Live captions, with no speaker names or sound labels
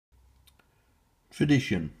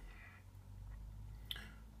Tradition.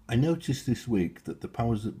 I noticed this week that the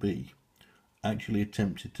powers that be actually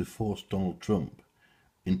attempted to force Donald Trump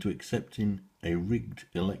into accepting a rigged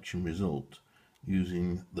election result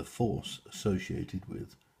using the force associated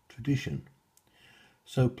with tradition.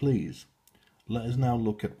 So please, let us now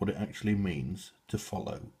look at what it actually means to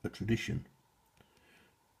follow a tradition.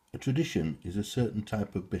 A tradition is a certain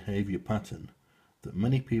type of behaviour pattern that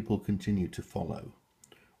many people continue to follow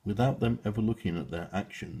without them ever looking at their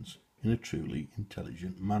actions in a truly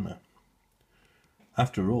intelligent manner.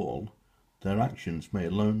 After all, their actions may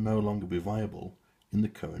no longer be viable in the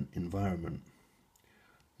current environment.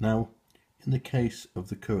 Now, in the case of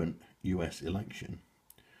the current US election,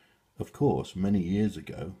 of course, many years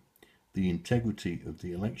ago, the integrity of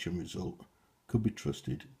the election result could be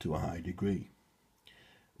trusted to a high degree.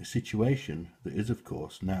 A situation that is, of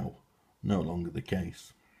course, now no longer the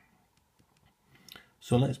case.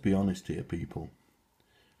 So let's be honest here, people.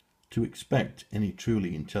 To expect any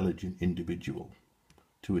truly intelligent individual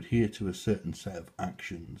to adhere to a certain set of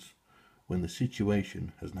actions when the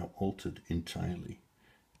situation has now altered entirely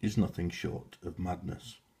is nothing short of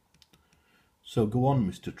madness. So go on,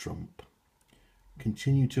 Mr. Trump.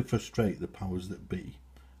 Continue to frustrate the powers that be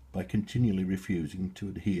by continually refusing to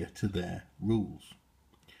adhere to their rules.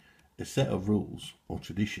 A set of rules or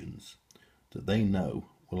traditions that they know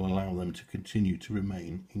will allow them to continue to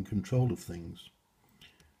remain in control of things.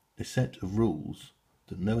 A set of rules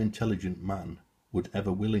that no intelligent man would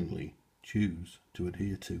ever willingly choose to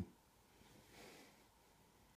adhere to.